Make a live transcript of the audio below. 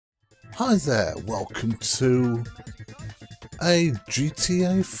Hi there, welcome to a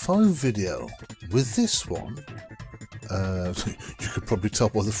GTA 5 video. With this one, you could probably tell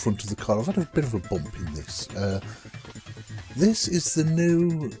by the front of the car, I've had a bit of a bump in this. This is the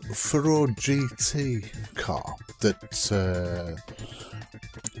new Furore GT car that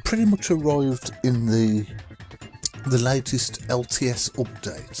pretty much arrived in the latest LTS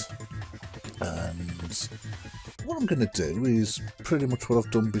update. And what I'm going to do is pretty much what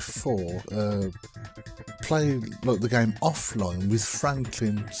I've done before, play like the game offline with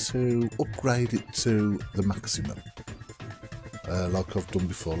Franklin to upgrade it to the maximum, like I've done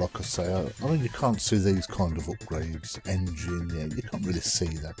before. Like I say, I mean, you can't see these kind of upgrades, engine, yeah, you can't really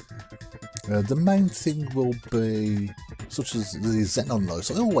see that. The main thing will be, such as the xenon lights,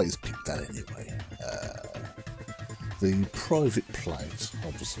 I always pick that anyway. The private plate,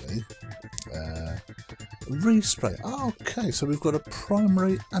 obviously. Respray. Oh, okay, so we've got a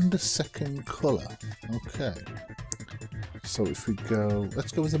primary and a second colour. Okay. So if we go,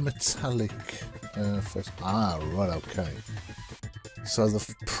 let's go with a metallic first. Ah, right, okay. So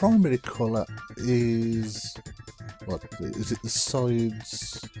the primary colour is, what, is it the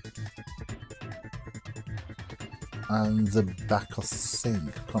sides and the back, I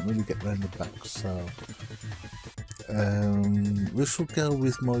think. Can't really get around the back, so we shall go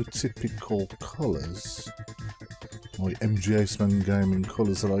with my typical colours, my MGS Gaming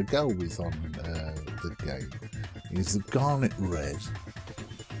colours that I go with on the game, is the garnet red.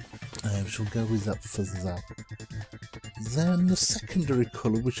 We shall go with that for that. Then the secondary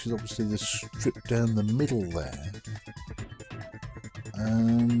colour, which is obviously the strip down the middle there.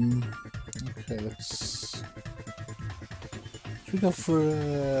 Okay, let's... Should we go for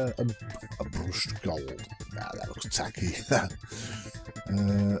a brushed gold? Nah, that looks tacky.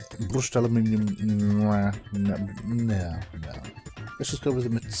 Brushed aluminium, no. Let's just go with a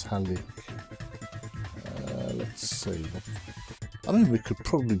metallic. Let's see. I mean, we could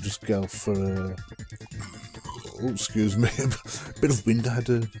probably just go for a... Oh, excuse me, a bit of wind. I had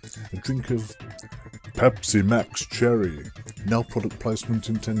a drink of Pepsi Max Cherry. No product placement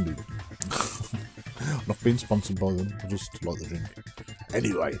intended. Not being sponsored by them, I just like the drink.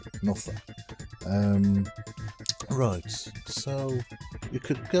 Anyway, nothing. Right, so you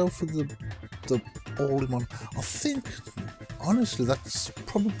could go for the all-in-one. I think, honestly, that's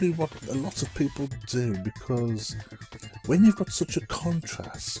probably what a lot of people do, because when you've got such a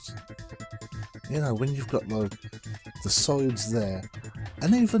contrast, you know, when you've got like the sides there,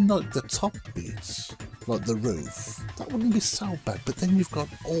 and even like the top bits, like the roof, that wouldn't be so bad, but then you've got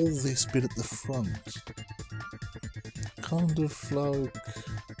all this bit at the front, kind of like,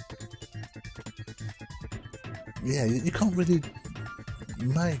 yeah, you can't really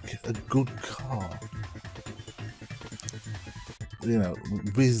make a good car, you know,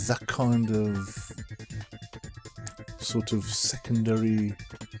 with that kind of sort of secondary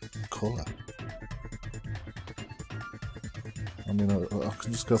colour. I mean, I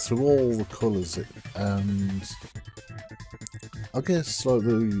can just go through all the colours, and I guess like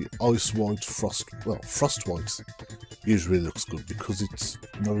the ice white, frost white usually looks good because it's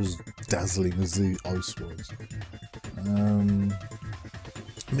not as dazzling as the ice white.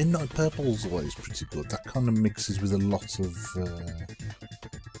 Midnight purple's always pretty good. That kind of mixes with a lot of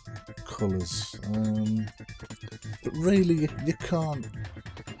colours, but really you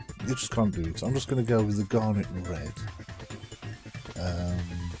just can't do it. I'm just going to go with the garnet red.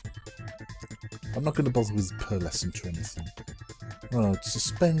 I'm not going to bother with pearlescent or anything. Right,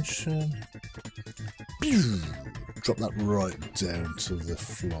 suspension. Drop that right down to the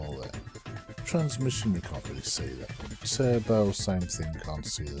floor there. Transmission, you can't really see that. Turbo, same thing, can't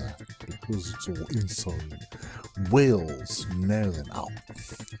see that because it's all inside. Wheels, now then. Oh,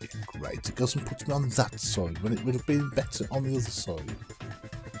 yeah, great. It goes and puts me on that side when it would have been better on the other side.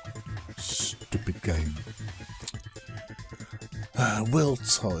 Stupid game. Wheel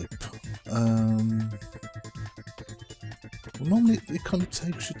type. Well, normally it kind of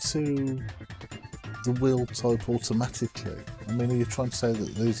takes you to the wheel type automatically. I mean, are you trying to say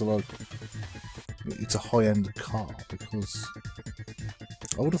that these are like, it's a high-end car? Because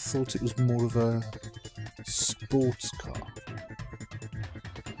I would have thought it was more of a sports car.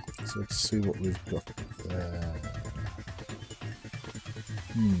 So let's see what we've got there.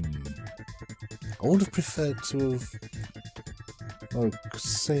 I would have preferred to have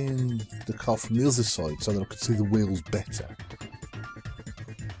seen the car from the other side so that I could see the wheels better.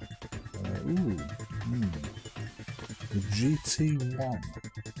 The GT1.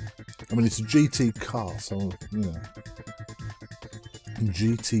 I mean, it's a GT car, so, you know.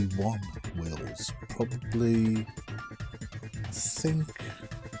 GT1 wheels. Probably, I think,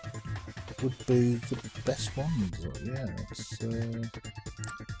 would be the best ones. Yeah, it's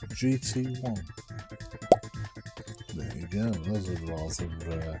GT1. There you go. Those are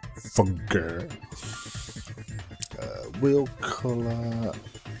rather funky. Wheel colour.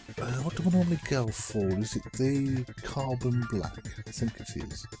 What do we normally go for? Is it the carbon black? I think it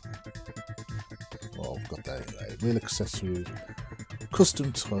is. Well, I've got that anyway. Wheel accessories.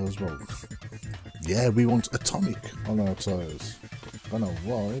 Custom tyres. Well, yeah, we want atomic on our tyres. I don't know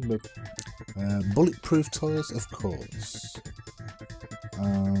why, but bulletproof tyres, of course.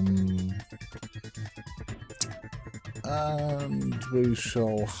 And we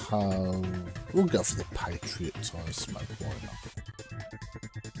shall have. We'll go for the Patriot tyre smoke. Why not?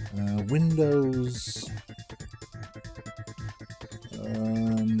 Windows.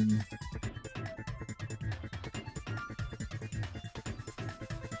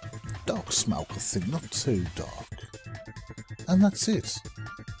 Dark smoke, I think, not too dark. And that's it.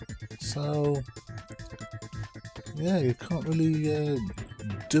 So, yeah, you can't really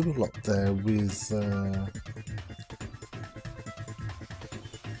do a lot there with the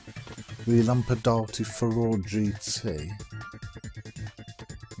Lampadati Furore GT.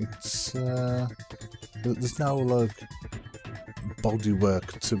 It's there's no like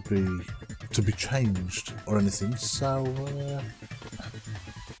bodywork to be changed or anything, so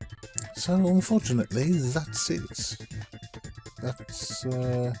unfortunately that's it. That's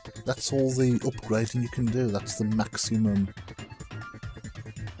all the upgrading you can do. That's the maximum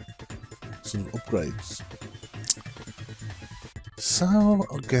sort of upgrades. So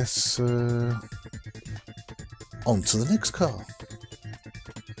I guess on to the next car.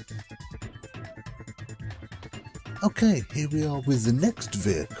 Okay, here we are with the next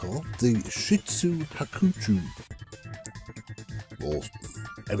vehicle, the Shitsu Hakuchu, or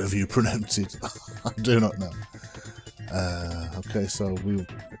however you pronounce it, I do not know. Okay, so we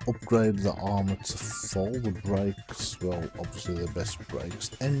upgrade the armour to full, the brakes, well, obviously the best brakes,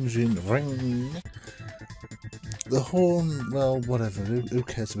 engine, ring, the horn, well, whatever, who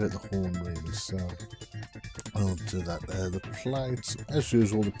cares about the horn really, so I'll do that. The plates, as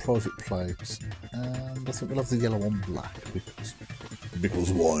usual, the private plates, and I think we'll have the yellow on black,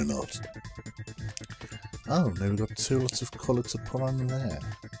 because why not? Oh, now we've got two lots of colour to put on there.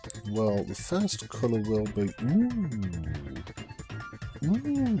 Well, the first colour will be,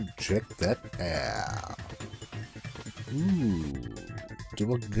 ooh, check that out. Ooh,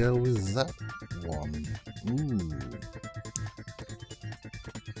 do I go with that one? Ooh.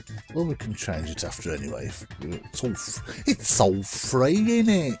 Well, we can change it after anyway. It's all free,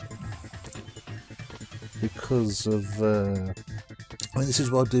 innit? Because of, I mean, this is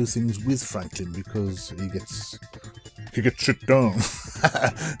why I do things with Franklin, because he gets shit done.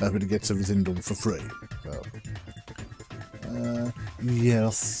 But he gets everything done for free. So, yeah, I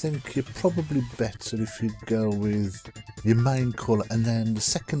think you're probably better if you go with your main colour, and then the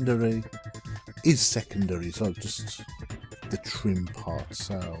secondary is secondary, so just the trim part,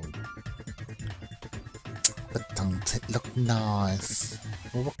 so. But don't it look nice?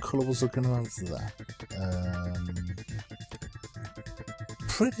 Well, what colour was I going to have that?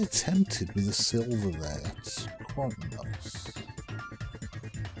 Pretty tempted with the silver there, that's quite nice.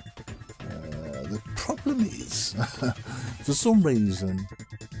 The problem is, for some reason,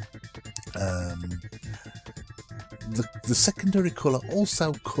 the secondary colour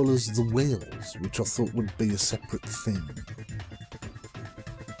also colours the wheels, which I thought would be a separate thing.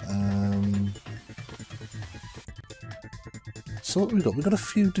 So what we've got? We've got a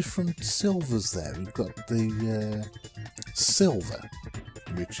few different silvers there. We've got the silver,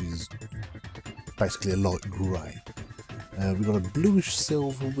 which is basically a light grey. We've got a bluish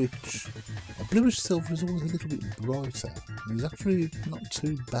silver, which a bluish silver is always a little bit brighter. It's actually not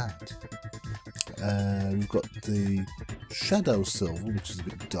too bad. We've got the shadow silver, which is a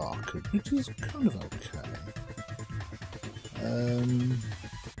bit darker, which is kind of okay.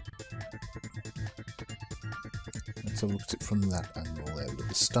 Let's have a look at it from that angle there. We've got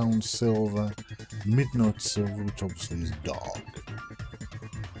the stone silver, midnight silver, which obviously is dark.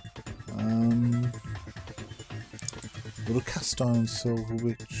 Got a cast iron silver,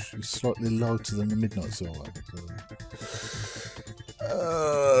 which is slightly lighter than the midnight silver.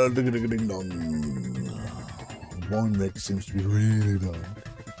 So, ding dong. Wine red seems to be really dark.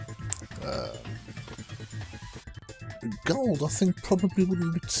 Gold, I think, probably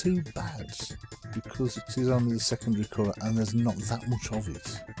wouldn't be too bad, because it is only the secondary colour and there's not that much of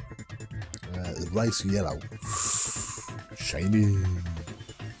it. The race yellow, shiny.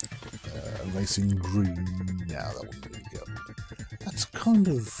 Racing green, yeah, that wouldn't really go. That's kind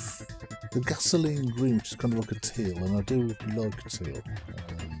of the gasoline green, which is kind of like a teal, and I do like teal.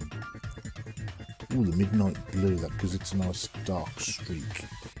 Ooh, the midnight blue, that gives it a nice dark streak.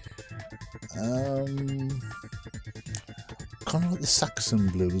 Kind of like the Saxon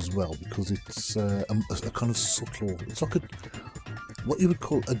blue as well, because it's a kind of subtle, it's like what you would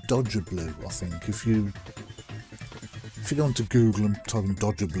call a Dodger blue, I think. If you go into Google and type in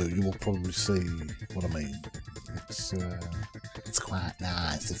Dodger blue, you will probably see what I mean. It's quite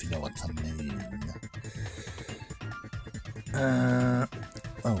nice, if you know what I mean.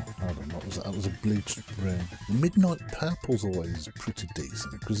 Oh, hold on, what was that? That was a bleached brown. The midnight purple's always pretty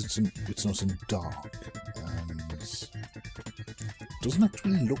decent, because it's nice and dark, and doesn't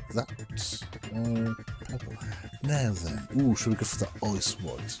actually look that purple. Now then, ooh, should we go for the ice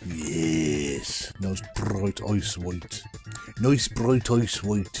white? Yes! Nice bright ice white. Nice bright ice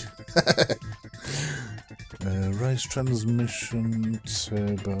white. Race transmission,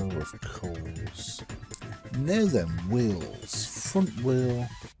 turbo, of course. Now then, wheels. Front wheel.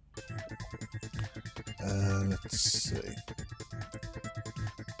 Let's see.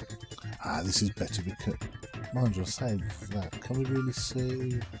 This is better because, mind you, I say that. Can we really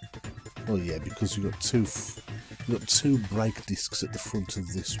see? Oh yeah, because you've got two brake discs at the front of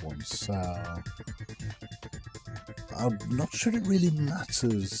this one, so I'm not sure it really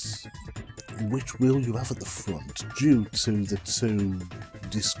matters which wheel you have at the front, due to the two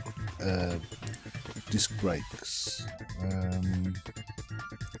disc brakes,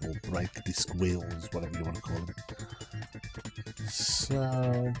 or brake disc wheels, whatever you want to call them.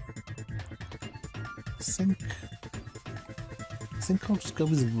 So I think I'll just go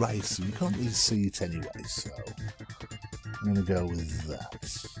with racer. You can't really see it anyway, so I'm going to go with that.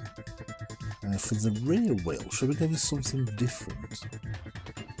 For the rear wheel, should we go with something different?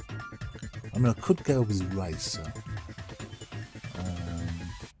 I mean, I could go with racer,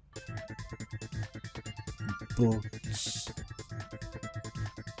 but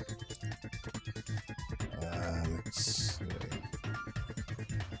let's see.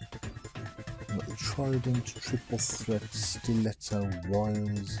 Got the Trident, triple threat, stiletto,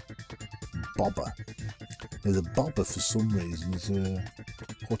 wires, bobber. Now the bobber, for some reason, is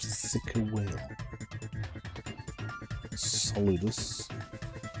quite a thicker wheel. Solidus.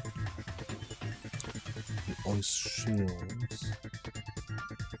 The ice shields.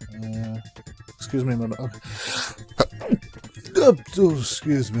 Excuse me, man. Oh,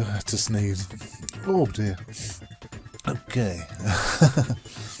 excuse me, I had to sneeze. Oh dear. Okay.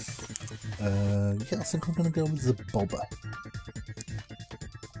 Yeah, I think I'm going to go with the bobber.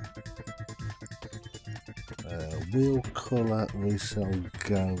 Wheel colour we shall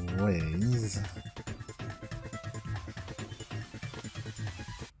go with.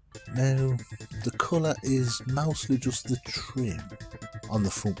 Now, the colour is mostly just the trim on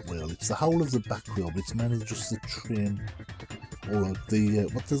the front wheel. It's the whole of the back wheel, but it's mainly just the trim, or the,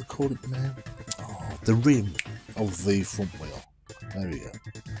 what do they call it now? Oh, the rim of the front wheel. There we go.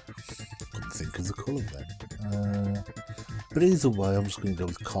 Couldn't think of the colour then. But either way, I'm just going to go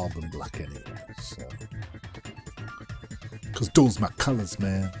with carbon black anyway, so. Because those my colours,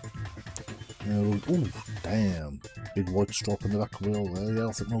 man. Oh, damn. Big white stripe on the back wheel there. Yeah,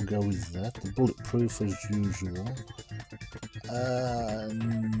 I think we'll go with that. The bulletproof as usual.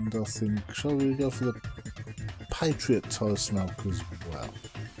 And I think, shall we go for the Patriot tyre smoke as well?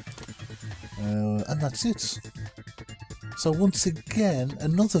 And that's it. So once again,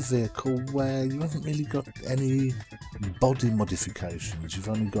 another vehicle where you haven't really got any body modifications. You've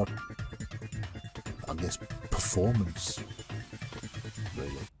only got, I guess, performance,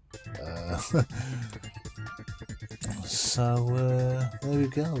 really. So there we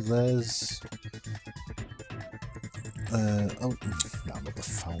go. There's oh no, not the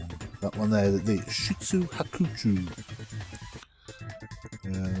phone. That one there, the Shih Tzu Hakuchu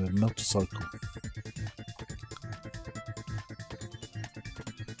motorcycle.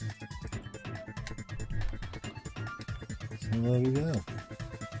 So there we go.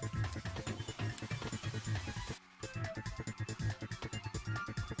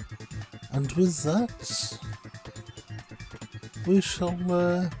 And with that, we shall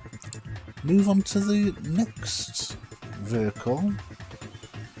move on to the next vehicle.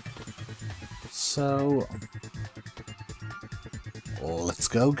 So let's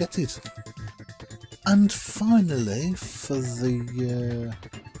go get it. And finally, for the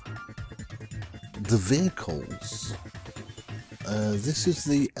vehicles, this is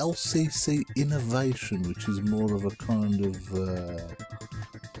the LCC Innovation, which is more of a kind of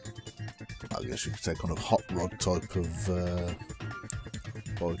I guess you could say kind of hot rod type of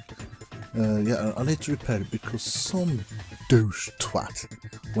bike. Yeah, I need to repair it because some douche twat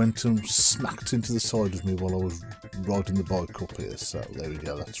went and smacked into the side of me while I was riding the bike up here, so there we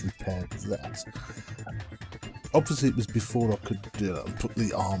go, that's repaired that. Obviously it was before I could put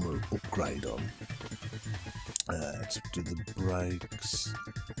the armour upgrade on. To do the brakes,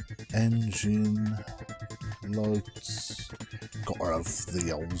 engine, lights, got rid of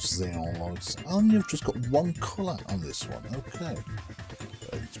the old xenon lights, and you've just got one colour on this one, okay.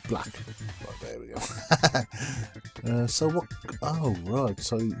 It's black. Right, there we go. So what? Oh, right.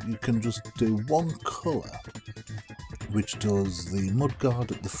 So you can just do one colour, which does the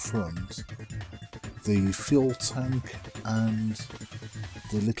mudguard at the front, the fuel tank, and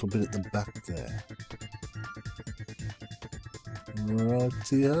the little bit at the back there.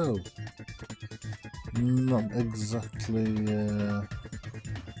 Rightio. Not exactly.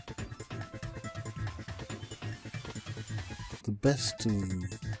 The best of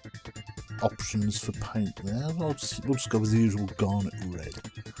options for paint there. We'll just go with the usual garnet red.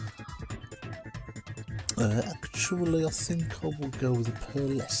 Actually, I think I will go with the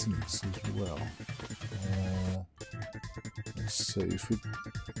pearlescence as well. Let's see if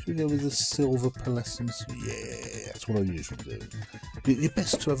should we go with the silver pearlescence? Yeah, that's what I usually do. You're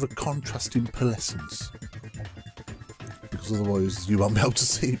best to have a contrasting pearlescence, because otherwise you won't be able to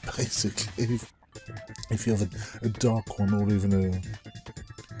see it basically. If you have a dark one or even a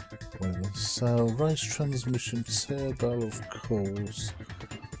whatever. So race transmission, turbo of course,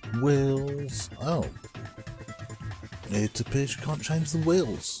 wheels. Oh, it appears you can't change the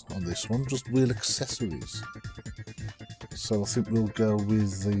wheels on this one, just wheel accessories. So I think we'll go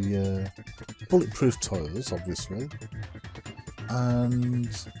with the bulletproof tyres, obviously, and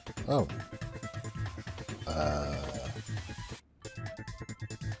oh.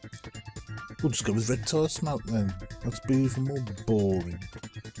 We'll just go with red tyre smoke then. Let's be even more boring.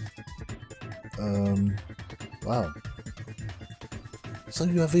 Wow. So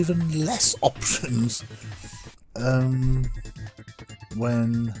you have even less options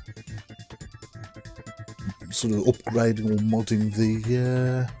when sort of upgrading or modding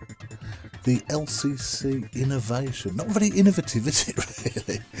the LCC innovation. Not very innovative, is it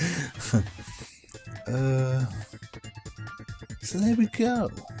really? So there we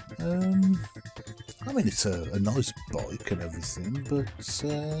go. I mean, it's a nice bike and everything, but it's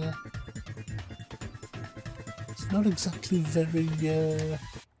not exactly very,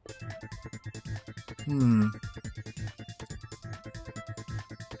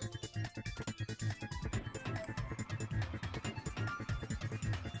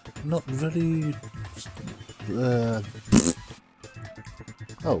 not very,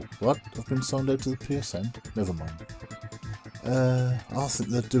 oh, what? I've been signed out to the PSN? Never mind. I think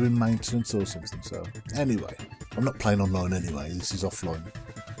they're doing maintenance or something, so anyway, I'm not playing online anyway, this is offline,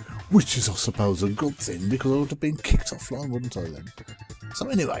 which is I suppose a good thing, because I would have been kicked offline, wouldn't I then? So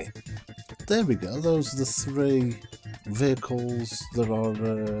anyway, there we go, those are the 3 vehicles that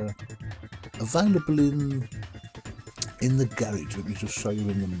are available in the garage. Let me just show you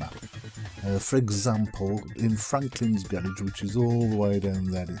in the map. For example, in Franklin's garage, which is all the way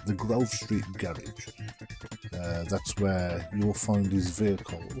down there, the Grove Street garage, that's where you'll find his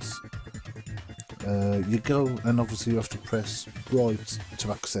vehicles. You go, and obviously you have to press right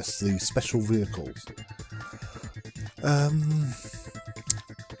to access the special vehicles.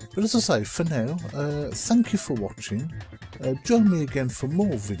 But as I say, for now, thank you for watching. Join me again for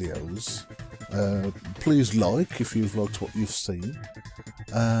more videos. Please like if you've liked what you've seen,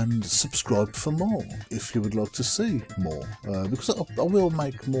 and subscribe for more if you would like to see more, because I will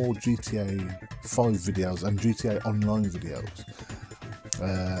make more GTA 5 videos and GTA Online videos,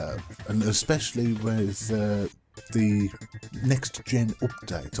 and especially with the next gen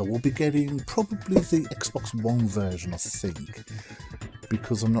update. I will be getting probably the Xbox One version, I think,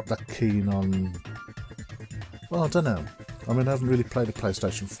 because I'm not that keen on, well, I don't know, I mean I haven't really played a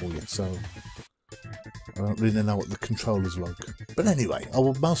PlayStation 4 yet, so I don't really know what the controller's like. But anyway, I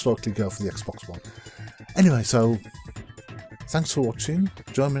will most likely go for the Xbox One. Anyway, so thanks for watching,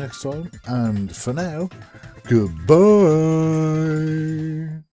 join me next time, and for now, goodbye!